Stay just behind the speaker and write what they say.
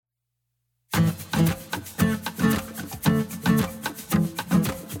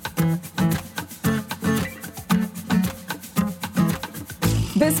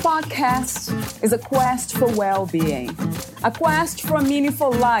podcast is a quest for well-being, a quest for a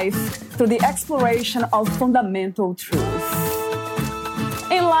meaningful life through the exploration of fundamental truth.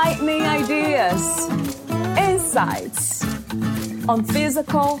 Enlightening ideas, insights on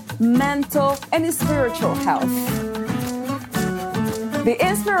physical, mental, and spiritual health. The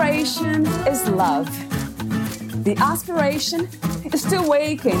inspiration is love. The aspiration is to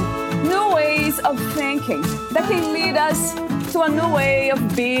awaken new ways of thinking that can lead us to a new way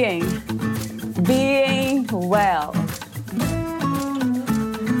of being well.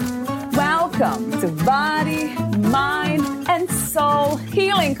 Welcome to Body, Mind, and Soul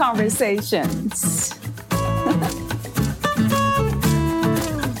Healing Conversations.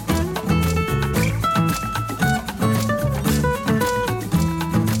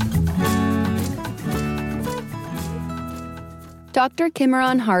 Dr.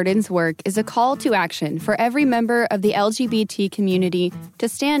 Kimmeron Hardin's work is a call to action for every member of the LGBT community to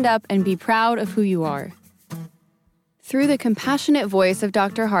stand up and be proud of who you are. Through the compassionate voice of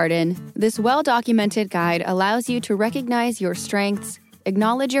Dr. Hardin, this well-documented guide allows you to recognize your strengths,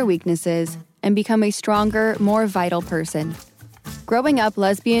 acknowledge your weaknesses, and become a stronger, more vital person. Growing up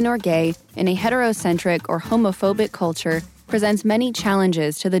lesbian or gay in a heterocentric or homophobic culture presents many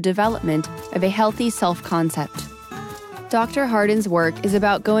challenges to the development of a healthy self-concept. Dr. Hardin's work is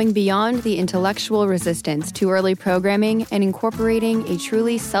about going beyond the intellectual resistance to early programming and incorporating a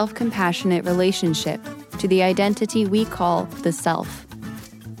truly self-compassionate relationship to the identity we call the self.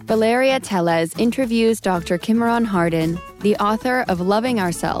 Valeria Tellez interviews Dr. Kimmeron Hardin, the author of Loving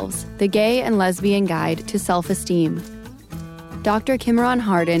Ourselves, the Gay and Lesbian Guide to Self-Esteem. Dr. Kimmeron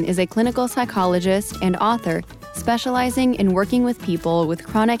Hardin is a clinical psychologist and author specializing in working with people with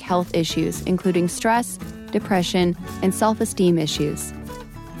chronic health issues, including stress, depression, and self-esteem issues.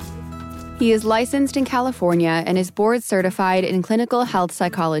 He is licensed in California and is board certified in clinical health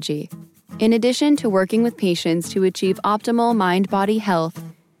psychology. In addition to working with patients to achieve optimal mind-body health,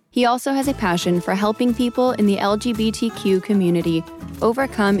 he also has a passion for helping people in the LGBTQ community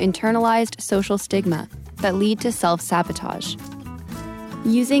overcome internalized social stigma that lead to self-sabotage.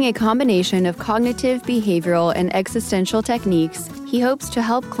 Using a combination of cognitive, behavioral, and existential techniques, he hopes to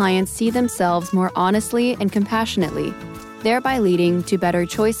help clients see themselves more honestly and compassionately, thereby leading to better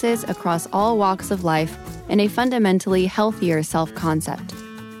choices across all walks of life and a fundamentally healthier self-concept.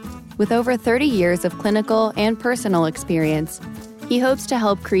 With over 30 years of clinical and personal experience, he hopes to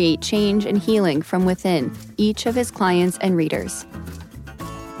help create change and healing from within each of his clients and readers.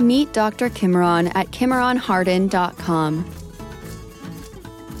 Meet Dr. Kimmeron at KimmeronHardin.com.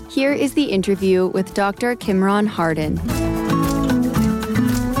 Here is the interview with Dr. Kimmeron Hardin.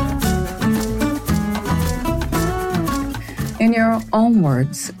 In your own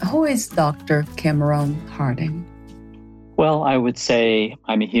words, who is Dr. Kimmeron Hardin? Well, I would say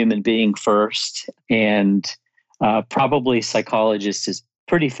I'm a human being first, and probably psychologist is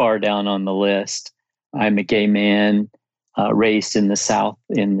pretty far down on the list. I'm a gay man raised in the South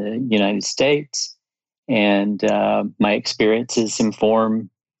in the United States, and my experiences inform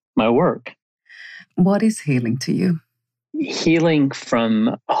my work. What is healing to you? Healing from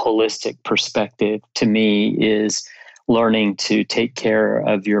a holistic perspective to me is learning to take care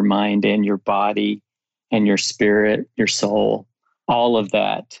of your mind and your body and your spirit, your soul, all of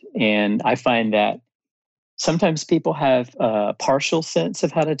that. And I find that sometimes people have a partial sense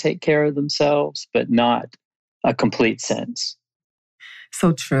of how to take care of themselves, but not a complete sense.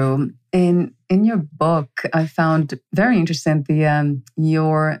 So true. In your book, I found very interesting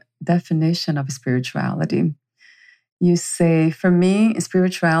your definition of spirituality. You say, for me,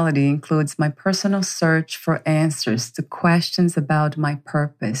 spirituality includes my personal search for answers to questions about my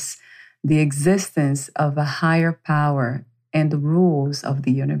purpose, the existence of a higher power, and the rules of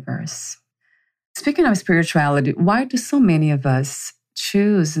the universe. Speaking of spirituality, why do so many of us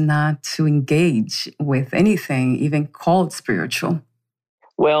choose not to engage with anything even called spiritual?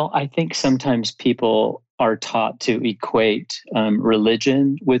 Well, I think sometimes people are taught to equate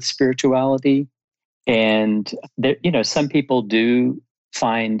religion with spirituality. And there, some people do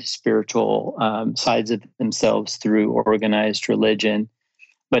find spiritual sides of themselves through organized religion,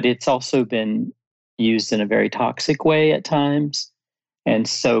 but it's also been used in a very toxic way at times. And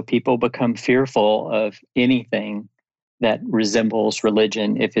so people become fearful of anything that resembles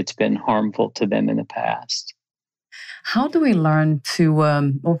religion if it's been harmful to them in the past. How do we learn to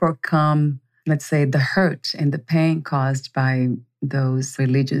overcome, let's say, the hurt and the pain caused by those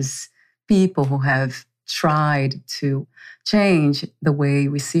religious people who have tried to change the way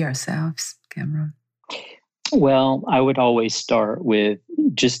we see ourselves, Cameron? Well, I would always start with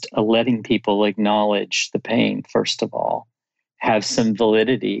just letting people acknowledge the pain, first of all, have some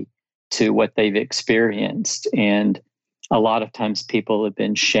validity to what they've experienced. And a lot of times people have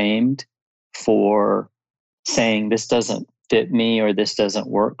been shamed for saying this doesn't fit me or this doesn't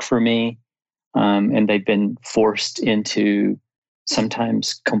work for me. And they've been forced into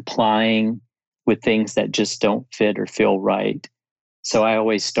sometimes complying with things that just don't fit or feel right. So I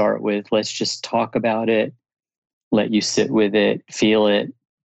always start with, let's just talk about it, let you sit with it, feel it,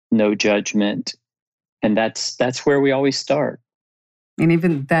 no judgment. And that's where we always start. And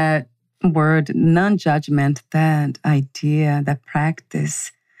even that word, non-judgment, that idea, that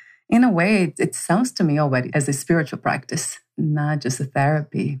practice, in a way, it sounds to me already as a spiritual practice, not just a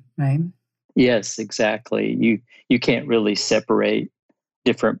therapy, right? Yes, exactly. You can't really separate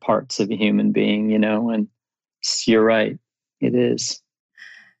different parts of a human being, and you're right. It is.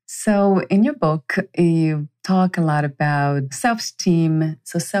 So in your book, you talk a lot about self-esteem.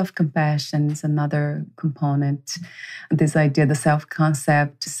 So self-compassion is another component. This idea, the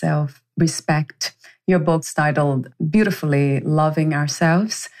self-concept, self-respect. Your book's titled beautifully, Loving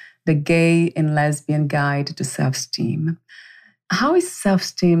Ourselves, The Gay and Lesbian Guide to Self-Esteem. How is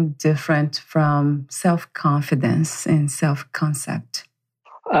self-esteem different from self-confidence and self-concept?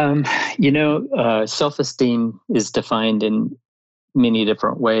 Self-esteem is defined in many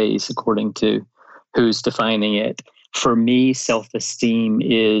different ways according to who's defining it. For me, self-esteem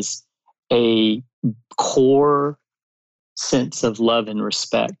is a core sense of love and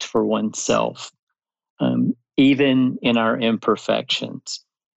respect for oneself, even in our imperfections.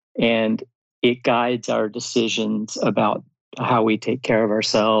 And it guides our decisions about how we take care of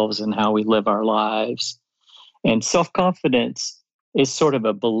ourselves and how we live our lives. And self-confidence is sort of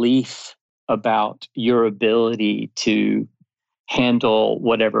a belief about your ability to handle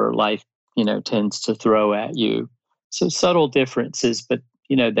whatever life, tends to throw at you. So subtle differences, but,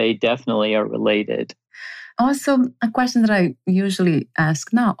 they definitely are related. Also, a question that I usually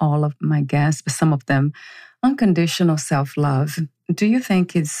ask, not all of my guests, but some of them, unconditional self-love. Do you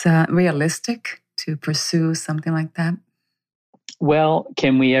think it's realistic to pursue something like that? Well,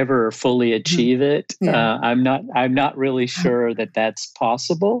 can we ever fully achieve it? Yeah. I'm not really sure that that's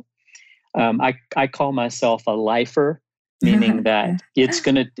possible. I call myself a lifer, meaning that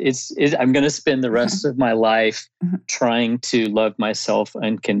I'm gonna spend the rest of my life trying to love myself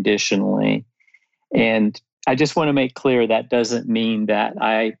unconditionally. And I just want to make clear that doesn't mean that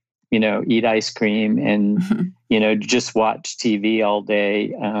I, eat ice cream and, just watch TV all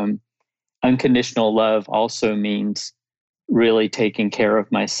day. Unconditional love also means really taking care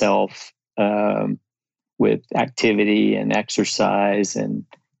of myself with activity and exercise and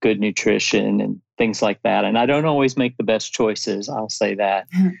good nutrition and things like that. And I don't always make the best choices, I'll say that.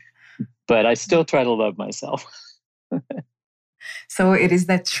 But I still try to love myself. So it is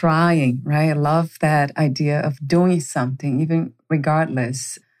that trying, right? I love that idea of doing something, even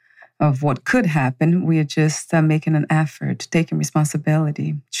regardless of what could happen. We are just making an effort, taking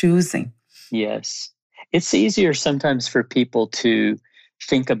responsibility, choosing. Yes. It's easier sometimes for people to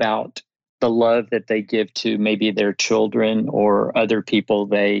think about the love that they give to maybe their children or other people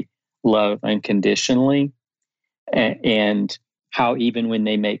they love unconditionally, and how even when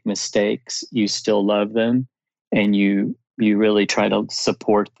they make mistakes, you still love them and you really try to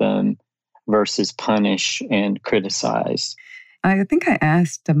support them versus punish and criticize. I think I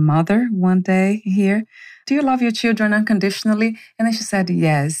asked a mother one day here, do you love your children unconditionally? And then she said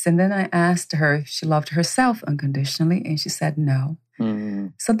yes. And then I asked her if she loved herself unconditionally, and she said no.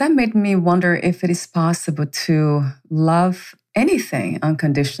 So that made me wonder if it is possible to love anything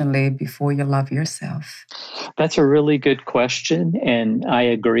unconditionally before you love yourself. That's a really good question. And I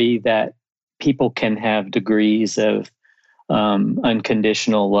agree that people can have degrees of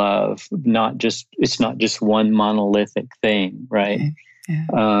unconditional love. It's not just one monolithic thing, right? Okay.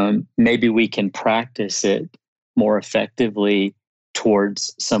 Yeah. Maybe we can practice it more effectively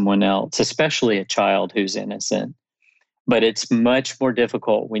towards someone else, especially a child who's innocent. But it's much more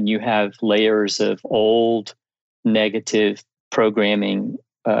difficult when you have layers of old negative programming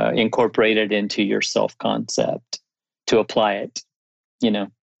incorporated into your self-concept to apply it,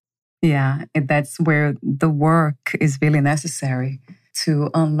 Yeah, and that's where the work is really necessary to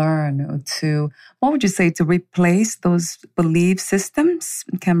unlearn or what would you say, to replace those belief systems,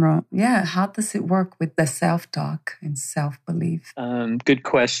 Cameron? Yeah, how does it work with the self-talk and self-belief? Good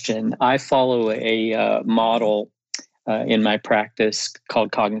question. I follow a model in my practice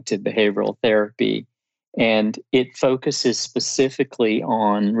called cognitive behavioral therapy, and it focuses specifically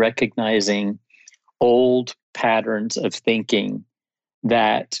on recognizing old patterns of thinking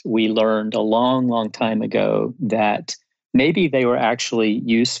that we learned a long, long time ago that maybe they were actually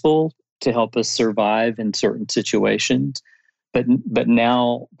useful to help us survive in certain situations, but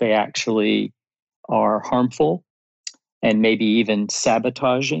now they actually are harmful and maybe even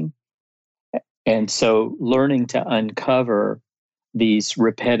sabotaging. And so learning to uncover these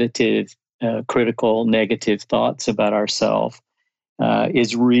repetitive, critical, negative thoughts about ourselves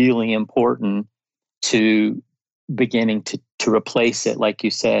is really important to beginning to replace it, like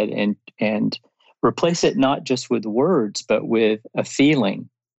you said, and replace it not just with words, but with a feeling.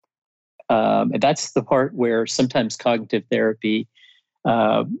 And that's the part where sometimes cognitive therapy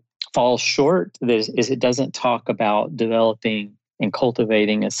falls short, is it doesn't talk about developing and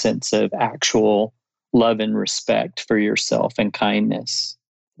cultivating a sense of actual love and respect for yourself and kindness,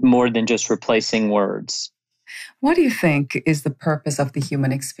 more than just replacing words. What do you think is the purpose of the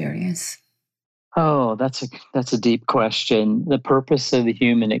human experience? Oh, that's a deep question. The purpose of the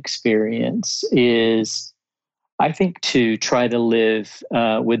human experience is, I think, to try to live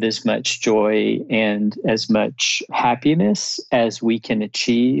with as much joy and as much happiness as we can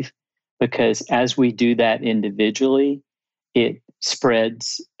achieve, because as we do that individually, it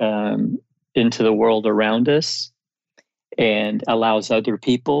spreads into the world around us and allows other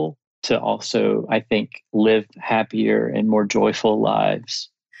people to also, I think, live happier and more joyful lives.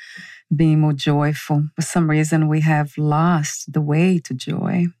 Being more joyful. For some reason, we have lost the way to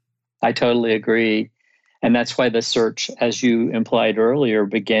joy. I totally agree. And that's why the search, as you implied earlier,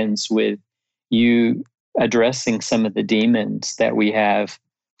 begins with you addressing some of the demons that we have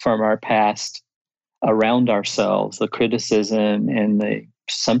from our past around ourselves, the criticism and the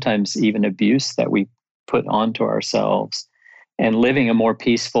sometimes even abuse that we put onto ourselves. And living a more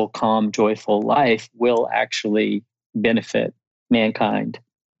peaceful, calm, joyful life will actually benefit mankind.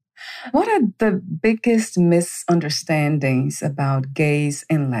 What are the biggest misunderstandings about gays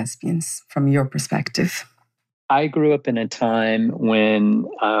and lesbians from your perspective? I grew up in a time when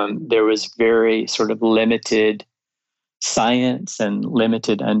there was very sort of limited science and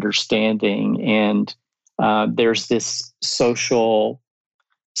limited understanding. And there's this social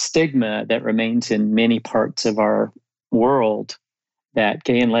stigma that remains in many parts of our world that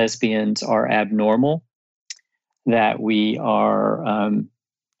gay and lesbians are abnormal, that we are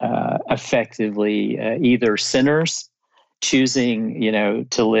effectively either sinners choosing,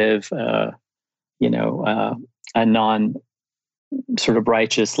 to live, a non sort of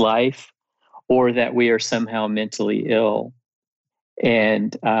righteous life, or that we are somehow mentally ill.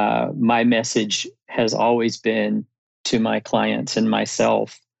 And my message has always been to my clients and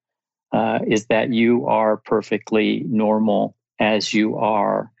myself is that you are perfectly normal as you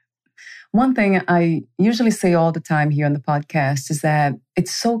are. One thing I usually say all the time here on the podcast is that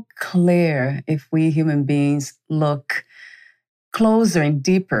it's so clear if we human beings look closer and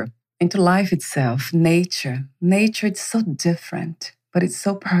deeper into life itself, nature. Nature, it's so different, but it's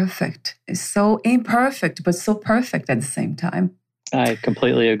so perfect. It's so imperfect, but so perfect at the same time. I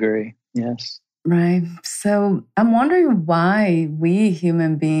completely agree. Yes. Right. So I'm wondering why we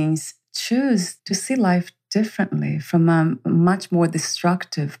human beings choose to see life differently from a much more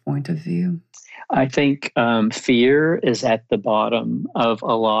destructive point of view. I think fear is at the bottom of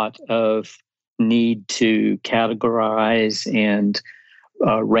a lot of need to categorize and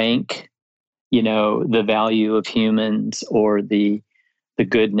rank, the value of humans or the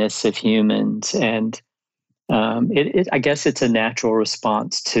goodness of humans. And I guess it's a natural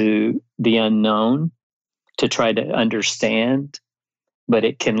response to the unknown to try to understand, but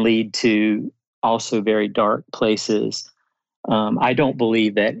it can lead to also very dark places. I don't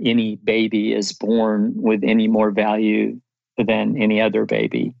believe that any baby is born with any more value than any other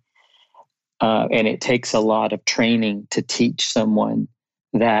baby. And it takes a lot of training to teach someone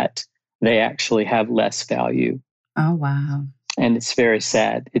that they actually have less value. Oh, wow. And it's very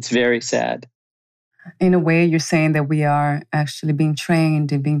sad. It's very sad. In a way, you're saying that we are actually being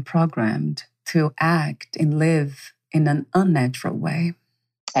trained and being programmed to act and live in an unnatural way.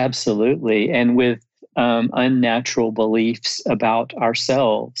 Absolutely. And with unnatural beliefs about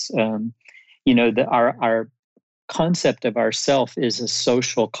ourselves. Our concept of ourself is a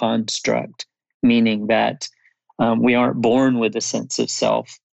social construct, meaning that we aren't born with a sense of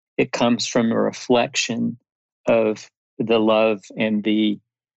self. It comes from a reflection of the love and the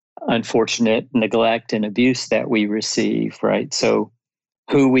unfortunate neglect and abuse that we receive, right? So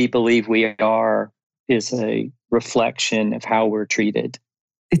who we believe we are is a reflection of how we're treated.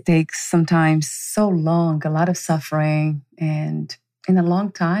 It takes sometimes so long, a lot of suffering, and in a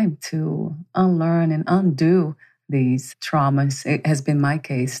long time to unlearn and undo these traumas. It has been my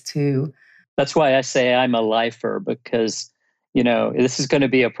case too. That's why I say I'm a lifer, because, this is going to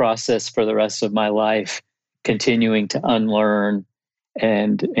be a process for the rest of my life, continuing to unlearn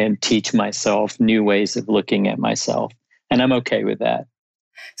and teach myself new ways of looking at myself. And I'm okay with that.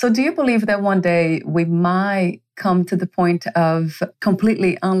 So do you believe that one day we might come to the point of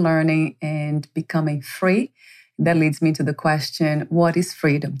completely unlearning and becoming free? That leads me to the question, what is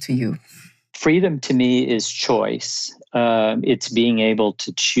freedom to you? Freedom to me is choice. It's being able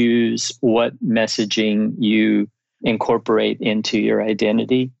to choose what messaging you incorporate into your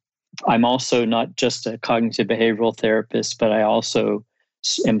identity. I'm also not just a cognitive behavioral therapist, but I also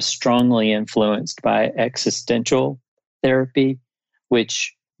am strongly influenced by existential therapy,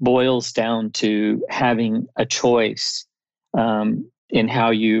 which boils down to having a choice in how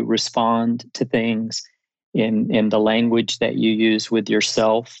you respond to things, in the language that you use with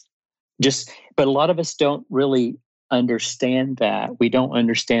yourself. But a lot of us don't really understand that. We don't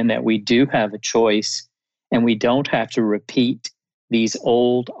understand that we do have a choice, and we don't have to repeat these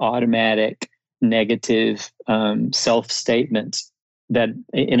old automatic negative self-statements that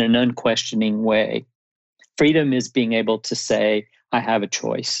in an unquestioning way. Freedom is being able to say, I have a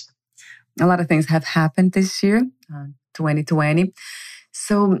choice. A lot of things have happened this year, 2020.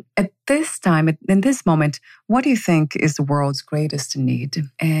 So at this time, in this moment, what do you think is the world's greatest need?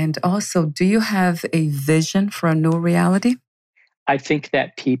 And also, do you have a vision for a new reality? I think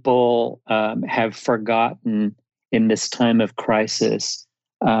that people have forgotten in this time of crisis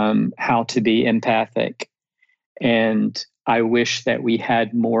how to be empathic. And I wish that we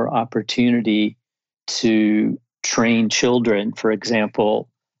had more opportunity to train children, for example,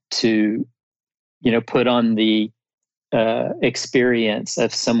 to put on the experience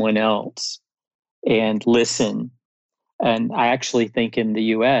of someone else and listen. And I actually think in the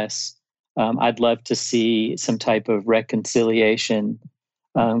US, I'd love to see some type of reconciliation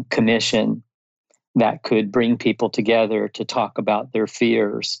commission that could bring people together to talk about their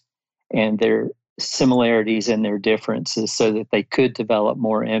fears and their similarities and their differences so that they could develop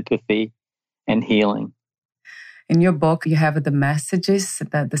more empathy and healing. In your book, you have the messages,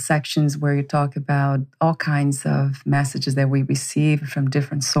 the sections where you talk about all kinds of messages that we receive from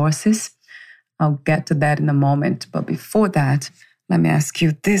different sources. I'll get to that in a moment. But before that, let me ask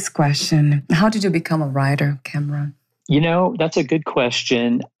you this question. How did you become a writer, Cameron? That's a good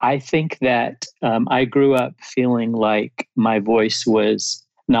question. I think that I grew up feeling like my voice was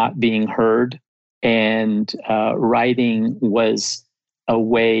not being heard, and writing was a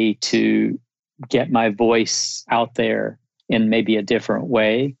way to get my voice out there in maybe a different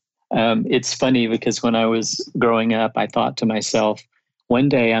way. It's funny because when I was growing up, I thought to myself, one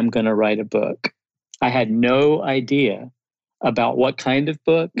day I'm going to write a book. I had no idea about what kind of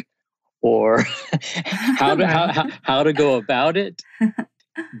book or how to go about it.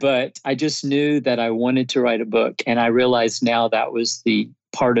 But I just knew that I wanted to write a book. And I realized now that was the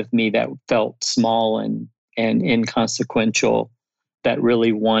part of me that felt small and inconsequential, that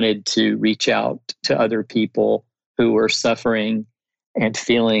really wanted to reach out to other people who were suffering and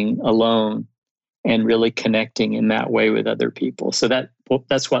feeling alone and really connecting in that way with other people. So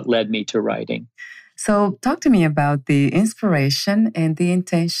that's what led me to writing. So talk to me about the inspiration and the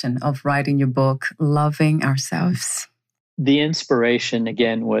intention of writing your book, Loving Ourselves. The inspiration,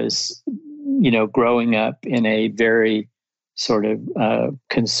 again, was, growing up in a very sort of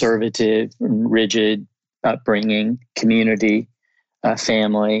conservative and rigid upbringing, community,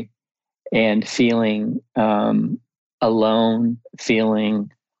 family, and feeling alone,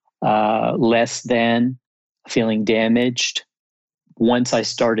 feeling less than, feeling damaged. Once I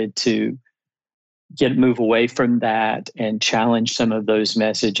started to move away from that and challenge some of those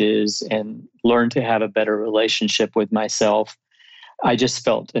messages and learn to have a better relationship with myself, I just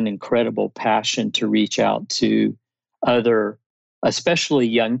felt an incredible passion to reach out to other, especially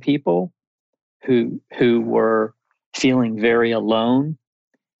young people who were feeling very alone.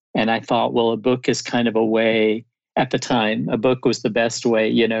 And I thought, well, a book is kind of a way, at the time, a book was the best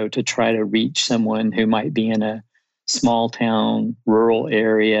way, to try to reach someone who might be in a small town, rural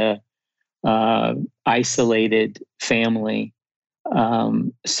area, isolated family,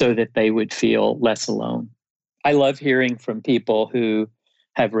 so that they would feel less alone. I love hearing from people who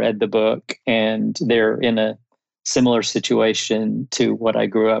have read the book and they're in a similar situation to what I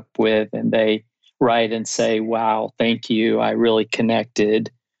grew up with, and they write and say, wow, thank you. I really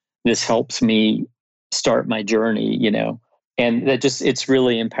connected. This helps me start my journey, and it's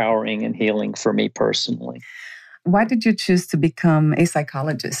really empowering and healing for me personally. Why did you choose to become a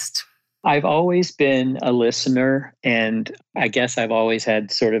psychologist? I've always been a listener, and I guess I've always had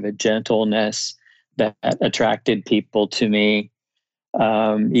sort of a gentleness that attracted people to me,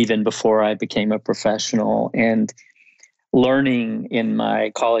 even before I became a professional. And learning in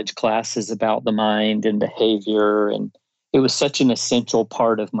my college classes about the mind and behavior, and it was such an essential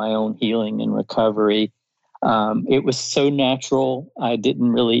part of my own healing and recovery. It was so natural. I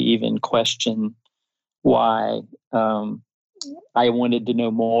didn't really even question why. I wanted to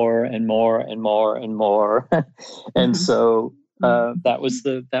know more and more and more and more, and so that was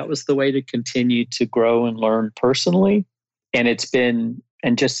the way to continue to grow and learn personally. And it's been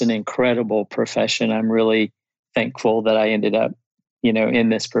just an incredible profession. I'm really thankful that I ended up, in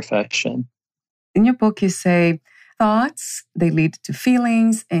this profession. In your book, you say thoughts, they lead to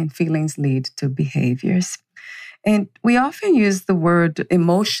feelings, and feelings lead to behaviors. And we often use the word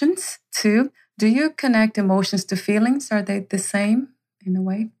emotions too. Do you connect emotions to feelings? Are they the same in a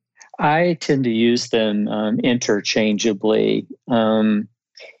way? I tend to use them interchangeably. I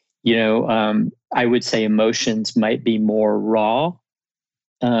would say emotions might be more raw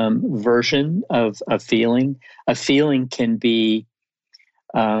version of a feeling. A feeling can be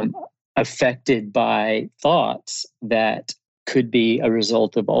affected by thoughts that could be a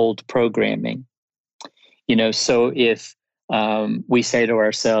result of old programming. So if we say to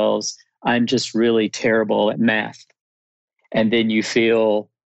ourselves, I'm just really terrible at math, and then you feel,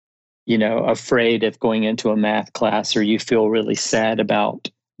 afraid of going into a math class, or you feel really sad about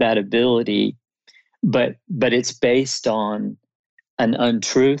that ability, but it's based on an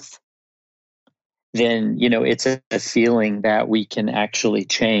untruth, then, it's a feeling that we can actually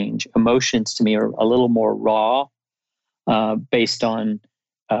change. Emotions to me are a little more raw, based on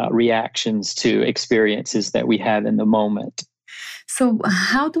reactions to experiences that we have in the moment. So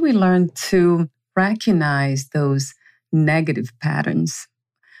how do we learn to recognize those negative patterns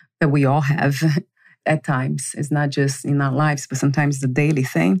that we all have at times? It's not just in our lives, but sometimes the daily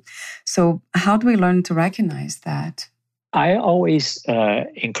thing. So how do we learn to recognize that? I always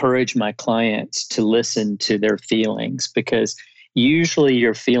encourage my clients to listen to their feelings, because usually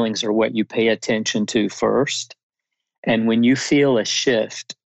your feelings are what you pay attention to first. And when you feel a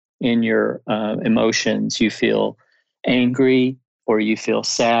shift in your emotions, you feel angry, or you feel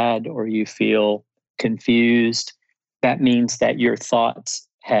sad, or you feel confused, that means that your thoughts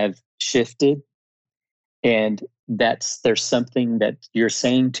have shifted, and there's something that you're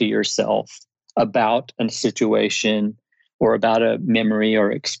saying to yourself about a situation or about a memory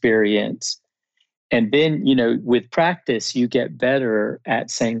or experience. And then, with practice, you get better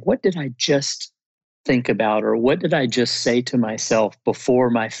at saying, what did I just think about, or what did I just say to myself before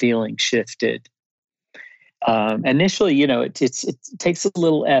my feeling shifted? Initially, it takes a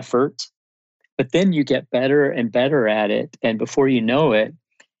little effort, but then you get better and better at it. And before you know it,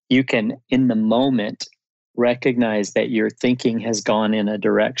 you can, in the moment, recognize that your thinking has gone in a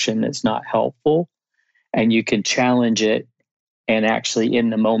direction that's not helpful, and you can challenge it and actually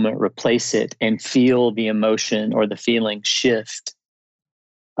in the moment replace it and feel the emotion or the feeling shift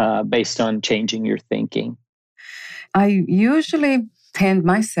based on changing your thinking. I usually tend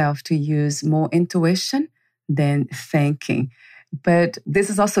myself to use more intuition than thinking. But this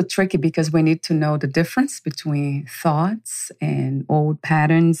is also tricky because we need to know the difference between thoughts and old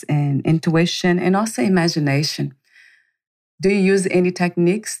patterns and intuition and also imagination. Do you use any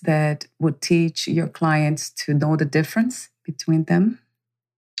techniques that would teach your clients to know the difference between them?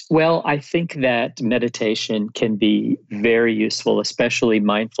 Well, I think that meditation can be very useful, especially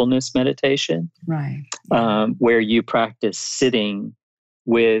mindfulness meditation, Right. Where you practice sitting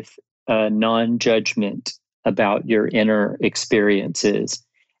with non-judgment about your inner experiences.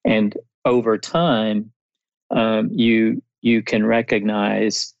 And over time, you can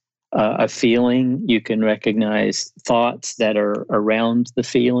recognize a feeling, you can recognize thoughts that are around the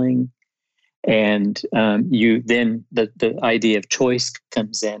feeling. And you then the idea of choice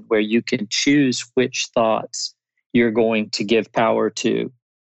comes in, where you can choose which thoughts you're going to give power to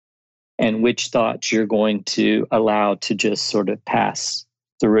and which thoughts you're going to allow to just sort of pass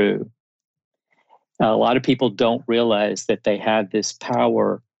through. A lot of people don't realize that they have this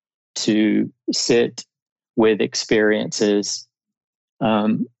power to sit with experiences,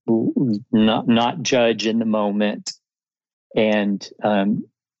 not judge in the moment, and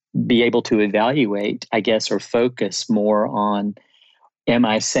be able to evaluate, I guess, or focus more on, am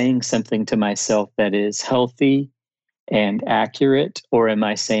I saying something to myself that is healthy and accurate, or am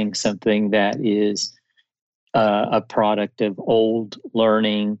I saying something that is a product of old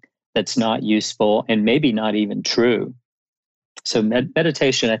learning that's not useful and maybe not even true? So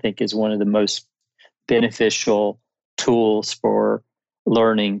meditation, I think, is one of the most beneficial tools for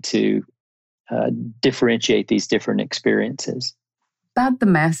learning to differentiate these different experiences. About the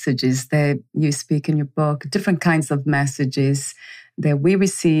messages that you speak in your book, different kinds of messages that we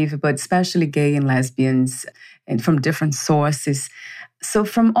receive, but especially gay and lesbians, and from different sources. So,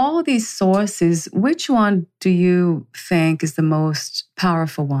 from all these sources, which one do you think is the most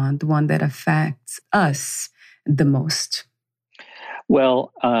powerful one, the one that affects us the most?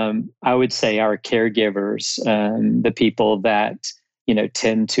 Well, I would say our caregivers, the people that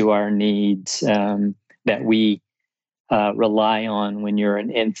tend to our needs, that we rely on when you're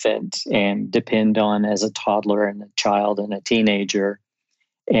an infant and depend on as a toddler and a child and a teenager.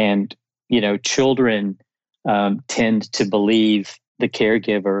 And children tend to believe the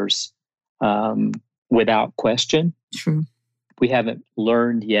caregivers without question. True. We haven't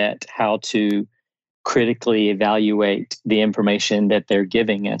learned yet how to critically evaluate the information that they're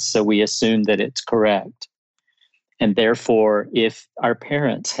giving us. So we assume that it's correct. And therefore, if our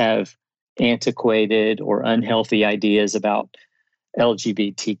parents have antiquated or unhealthy ideas about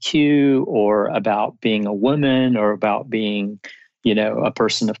LGBTQ or about being a woman or about being, a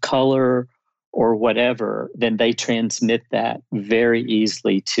person of color or whatever, then they transmit that very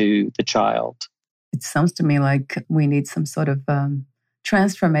easily to the child. It sounds to me like we need some sort of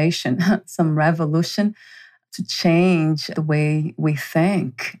transformation, some revolution to change the way we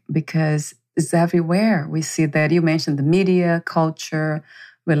think, because it's everywhere. We see that. You mentioned the media, culture,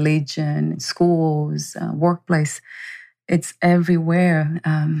 religion, schools, workplace. It's everywhere,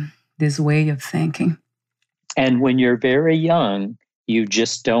 this way of thinking. And when you're very young, you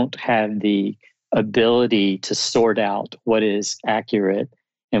just don't have the ability to sort out what is accurate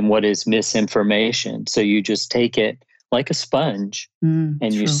and what is misinformation. So you just take it like a sponge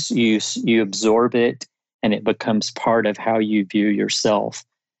and you absorb it, and it becomes part of how you view yourself.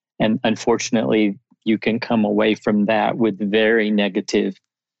 And unfortunately, you can come away from that with very negative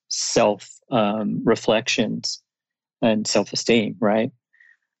self reflections and self-esteem, right?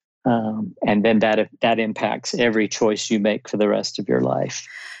 And then that impacts every choice you make for the rest of your life.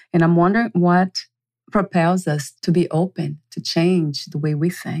 And I'm wondering what propels us to be open to change the way we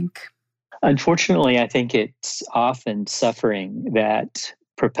think. Unfortunately, I think it's often suffering that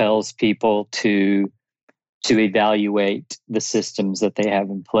propels people to evaluate the systems that they have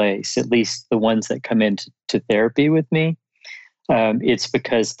in place, at least the ones that come into therapy with me. It's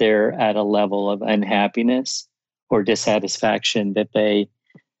because they're at a level of unhappiness or dissatisfaction that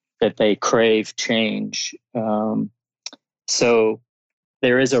they crave change. So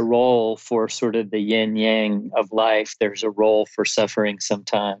there is a role for sort of the yin yang of life. There's a role for suffering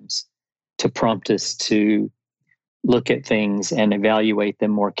sometimes to prompt us to look at things and evaluate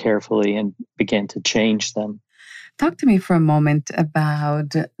them more carefully and begin to change them. Talk to me for a moment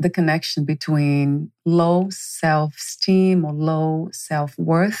about the connection between low self-esteem or low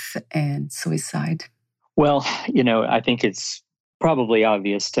self-worth and suicide. Well, I think it's probably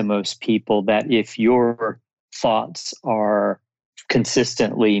obvious to most people that if your thoughts are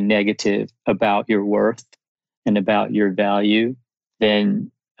consistently negative about your worth and about your value,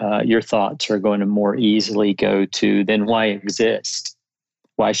 then your thoughts are going to more easily go to, then why exist?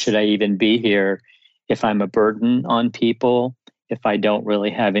 Why should I even be here if I'm a burden on people, if I don't really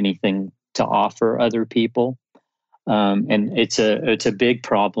have anything to offer other people? And it's a big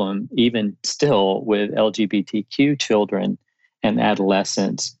problem, even still, with LGBTQ children and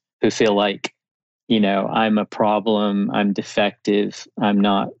adolescents who feel like, I'm a problem, I'm defective, I'm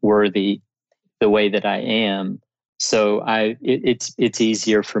not worthy the way that I am. So it's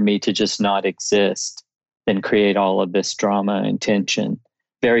easier for me to just not exist than create all of this drama and tension.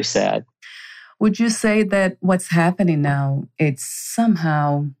 Very sad. Would you say that what's happening now, it's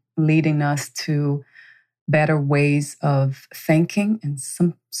somehow leading us to better ways of thinking and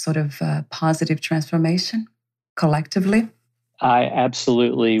some sort of positive transformation collectively? I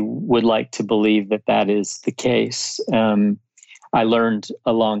absolutely would like to believe that is the case. I learned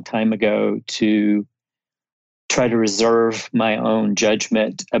a long time ago to try to reserve my own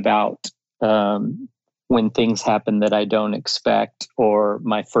judgment about when things happen that I don't expect, or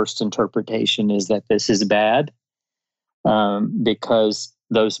my first interpretation is that this is bad, because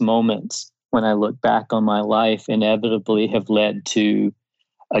those moments when I look back on my life inevitably have led to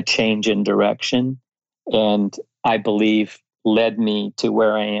a change in direction, and I believe led me to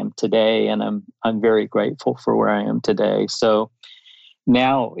where I am today, and I'm very grateful for where I am today. So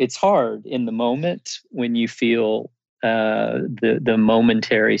now it's hard in the moment when you feel the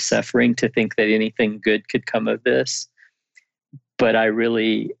momentary suffering to think that anything good could come of this. But I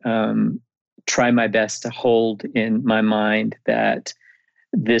really try my best to hold in my mind that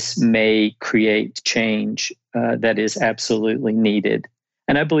this may create change that is absolutely needed.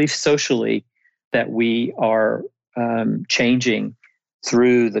 And I believe socially that we are changing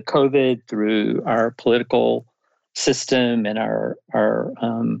through the COVID, through our political system and our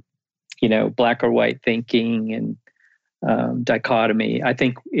black or white thinking and dichotomy. I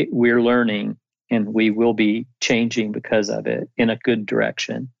think we're learning and we will be changing because of it in a good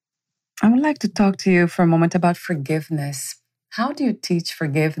direction. I would like to talk to you for a moment about forgiveness. How do you teach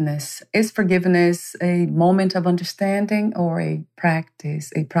forgiveness? Is forgiveness a moment of understanding or a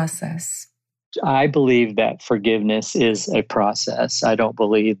practice, a process? I believe that forgiveness is a process. I don't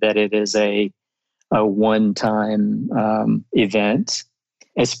believe that it is a one-time event,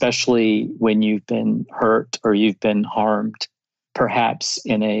 especially when you've been hurt or you've been harmed, perhaps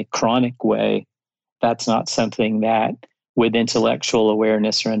in a chronic way. That's not something that with intellectual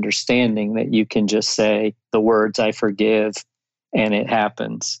awareness or understanding that you can just say the words, I forgive, and it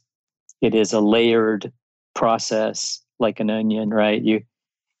happens. It is a layered process like an onion, right?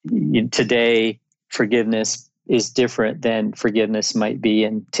 Today, forgiveness is different than forgiveness might be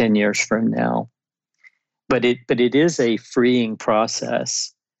in 10 years from now. But it is a freeing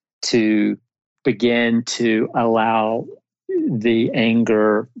process to begin to allow the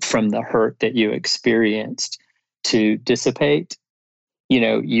anger from the hurt that you experienced to dissipate.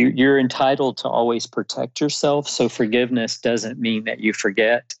 You're entitled to always protect yourself. So forgiveness doesn't mean that you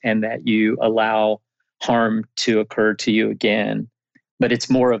forget and that you allow harm to occur to you again. But it's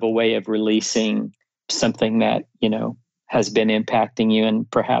more of a way of releasing something that, has been impacting you in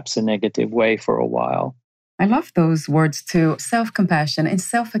perhaps a negative way for a while. I love those words too, self-compassion and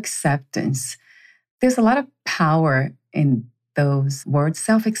self-acceptance. There's a lot of power in those words.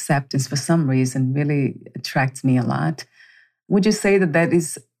 Self-acceptance, for some reason, really attracts me a lot. Would you say that that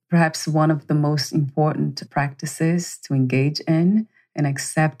is perhaps one of the most important practices to engage in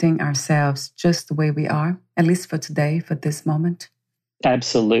accepting ourselves just the way we are, at least for today, for this moment?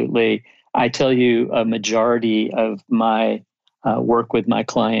 Absolutely. I tell you, a majority of my work with my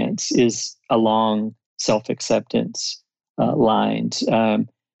clients is along self-acceptance lines,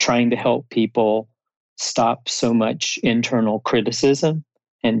 trying to help people stop so much internal criticism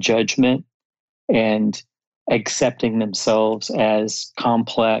and judgment and accepting themselves as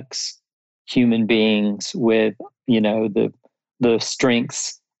complex human beings with, the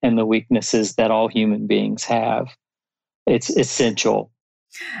strengths and the weaknesses that all human beings have. It's essential.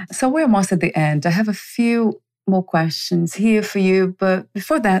 So we're almost at the end. I have a few more questions here for you. But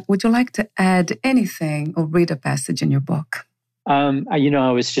before that, would you like to add anything or read a passage in your book?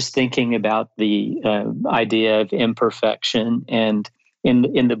 I was just thinking about the idea of imperfection. And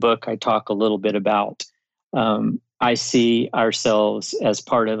in the book, I talk a little bit about I see ourselves as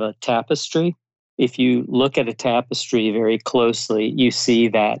part of a tapestry. If you look at a tapestry very closely, you see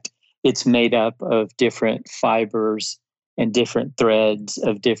that it's made up of different fibers and different threads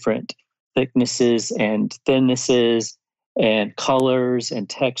of different thicknesses and thinnesses and colors and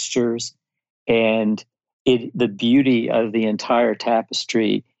textures. And the beauty of the entire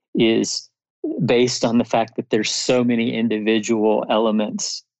tapestry is based on the fact that there's so many individual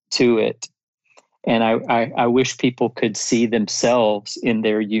elements to it. And I wish people could see themselves in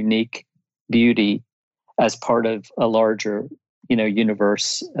their unique beauty as part of a larger,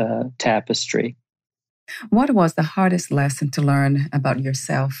 universe tapestry. What was the hardest lesson to learn about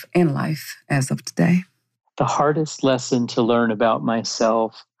yourself in life as of today? The hardest lesson to learn about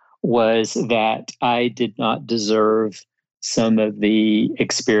myself was that I did not deserve some of the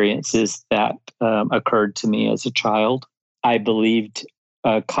experiences that occurred to me as a child. I believed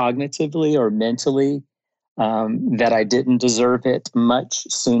cognitively or mentally that I didn't deserve it much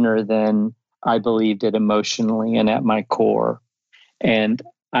sooner than I believed it emotionally and at my core. And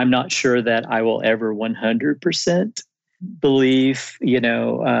I'm not sure that I will ever 100% believe,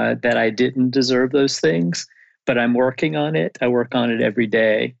 that I didn't deserve those things, but I'm working on it. I work on it every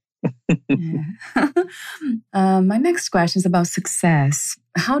day. Yeah. My next question is about success.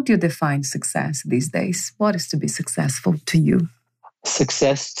 How do you define success these days? What is to be successful to you?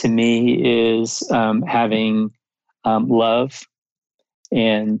 Success to me is having love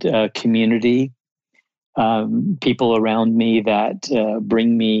and community, people around me that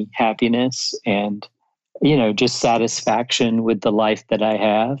bring me happiness and, just satisfaction with the life that I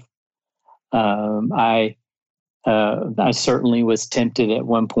have. I certainly was tempted at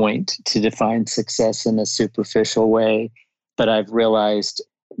one point to define success in a superficial way, but I've realized,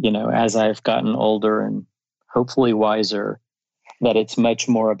 as I've gotten older and hopefully wiser, that it's much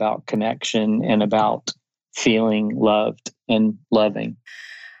more about connection and about feeling loved and loving.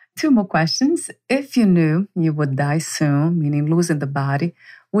 2 more questions. If you knew you would die soon, meaning losing the body,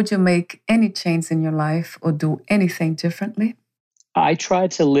 would you make any change in your life or do anything differently? I try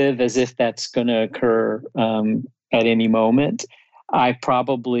to live as if that's going to occur at any moment. I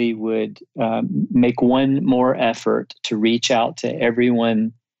probably would make one more effort to reach out to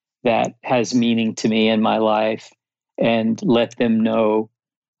everyone that has meaning to me in my life and let them know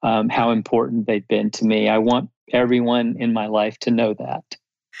how important they've been to me. I want everyone in my life to know that.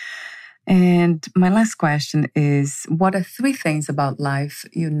 And my last question is, what are 3 things about life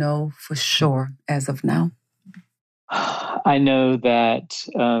you know for sure as of now? I know that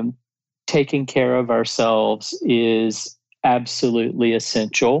taking care of ourselves is absolutely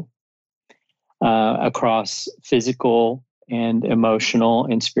essential across physical and emotional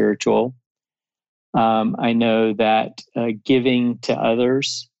and spiritual. I know that giving to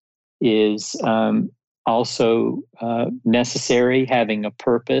others is also necessary. Having a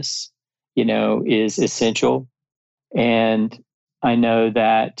purpose, is essential. And I know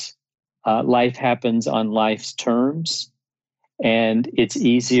that life happens on life's terms, and it's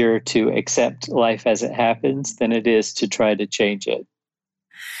easier to accept life as it happens than it is to try to change it.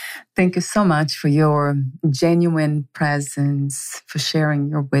 Thank you so much for your genuine presence, for sharing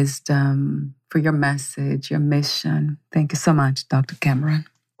your wisdom, for your message, your mission. Thank you so much, Dr. Cameron.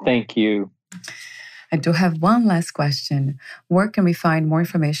 Thank you. I do have one last question. Where can we find more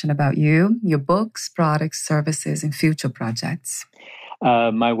information about you, your books, products, services, and future projects?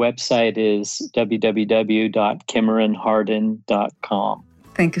 My website is www.cameronharden.com.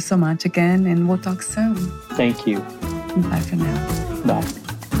 Thank you so much again, and we'll talk soon. Thank you. Bye for now. Bye.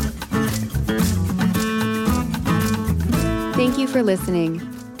 Thank you for listening.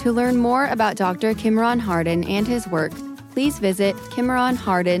 To learn more about Dr. Cameron Harden and his work, please visit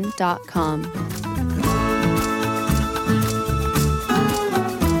CameronHarden.com.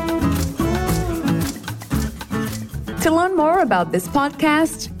 To learn more about this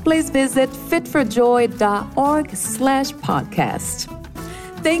podcast, please visit fitforjoy.org/podcast.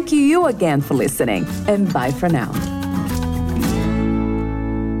 Thank you again for listening, and bye for now.